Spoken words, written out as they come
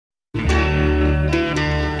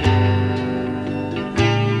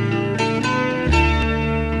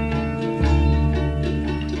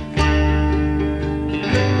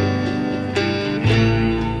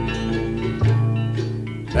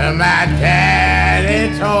My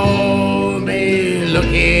daddy told me,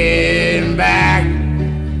 looking back,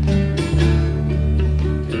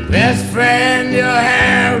 the best friend you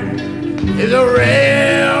have is a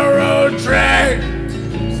railroad track.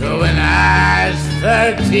 So when I was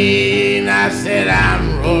 13, I said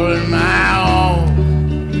I'm rolling my own,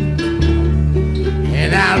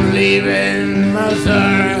 and I'm leaving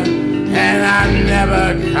Missouri, and I'm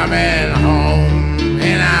never coming home,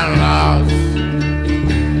 and I'm lost,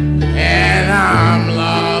 and I'm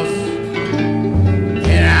lost,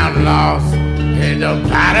 and I'm lost at the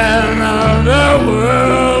bottom of the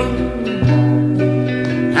world.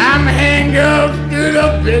 I'm handcuffed to the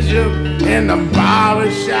bishop in the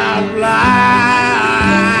barbershop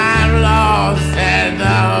line, lost at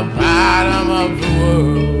the bottom of the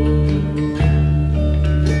world.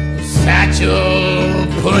 Satchel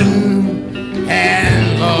pudding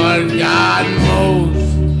and Lord God Mose,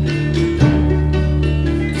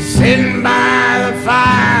 sitting by the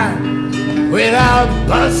fire with a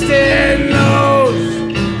busted nose.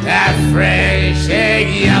 That fresh egg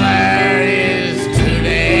yeller is too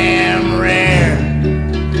damn rare,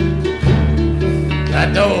 but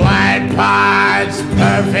the white part's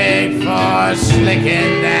perfect for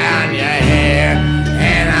slicking down your hair.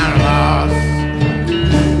 And I'm lost,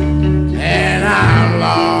 and I'm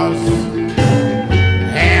lost,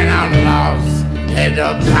 and I'm lost at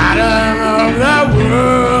the bottom of the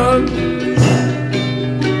world.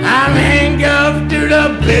 I'm handcuffed to the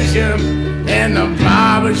bishop in the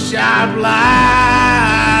barbershop line.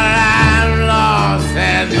 I'm lost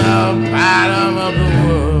at the bottom of the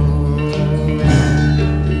world.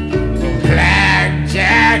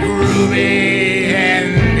 Blackjack, Ruby, and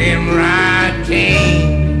Nimrod,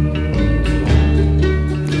 Cain.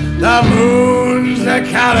 The moon's the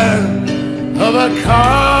color of a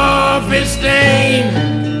coffee stain.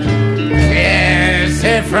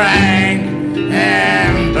 Jesse Frank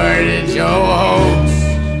and Birdy Hoaks.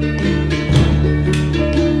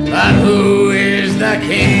 But who is the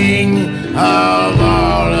king of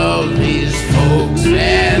all of these folks?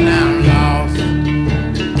 And I'm lost,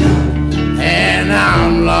 and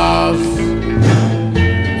I'm lost,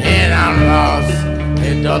 and I'm lost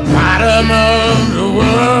at the bottom of the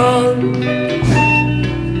world.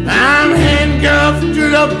 I'm handcuffed to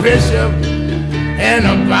the bishop in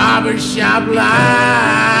the barbershop line.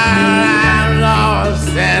 I'm lost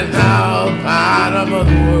at the bottom of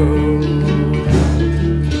the world.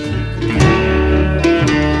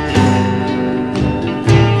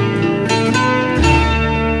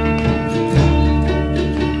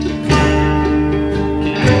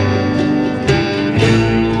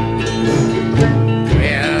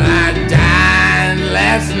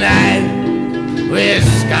 Last night with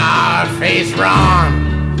Scarface Ron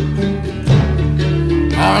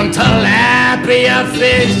on tilapia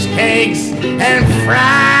fish cakes and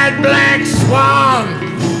fried black swan,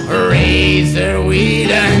 razor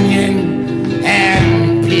weed onion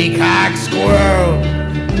and peacock squirrel.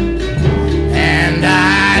 And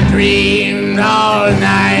I dreamed all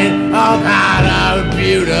night about a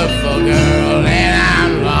beautiful girl. And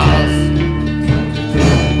I'm lost,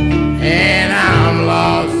 and I'm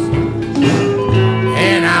lost,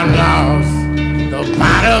 and I'm lost, the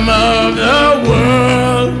bottom of the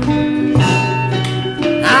world.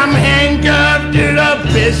 I'm handcuffed to the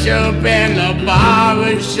bishop and the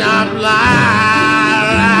barbershop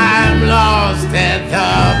line. I'm lost at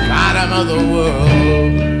the bottom of the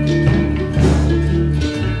world.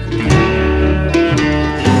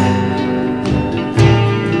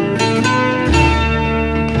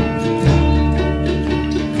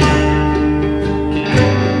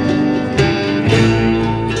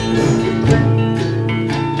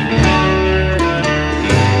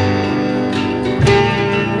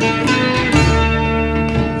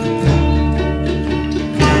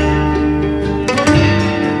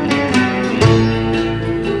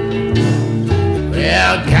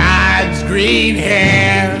 Green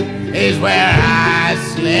hair is where I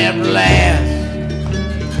slept last.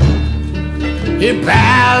 He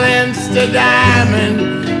balanced a diamond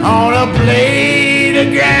on a blade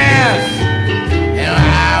of grass, and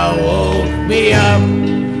I woke me up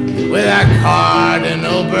with a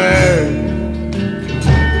cardinal bird.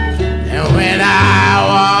 And when I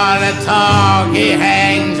want to talk, he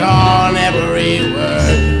hangs on every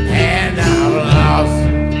word. And I'm lost,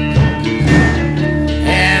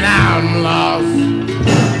 and I'm lost,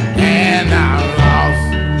 and I'm lost,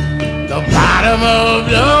 the bottom of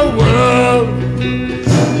the world.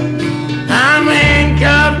 I'm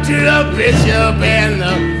handcuffed to the bishop and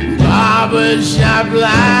the barbershop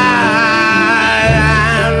line.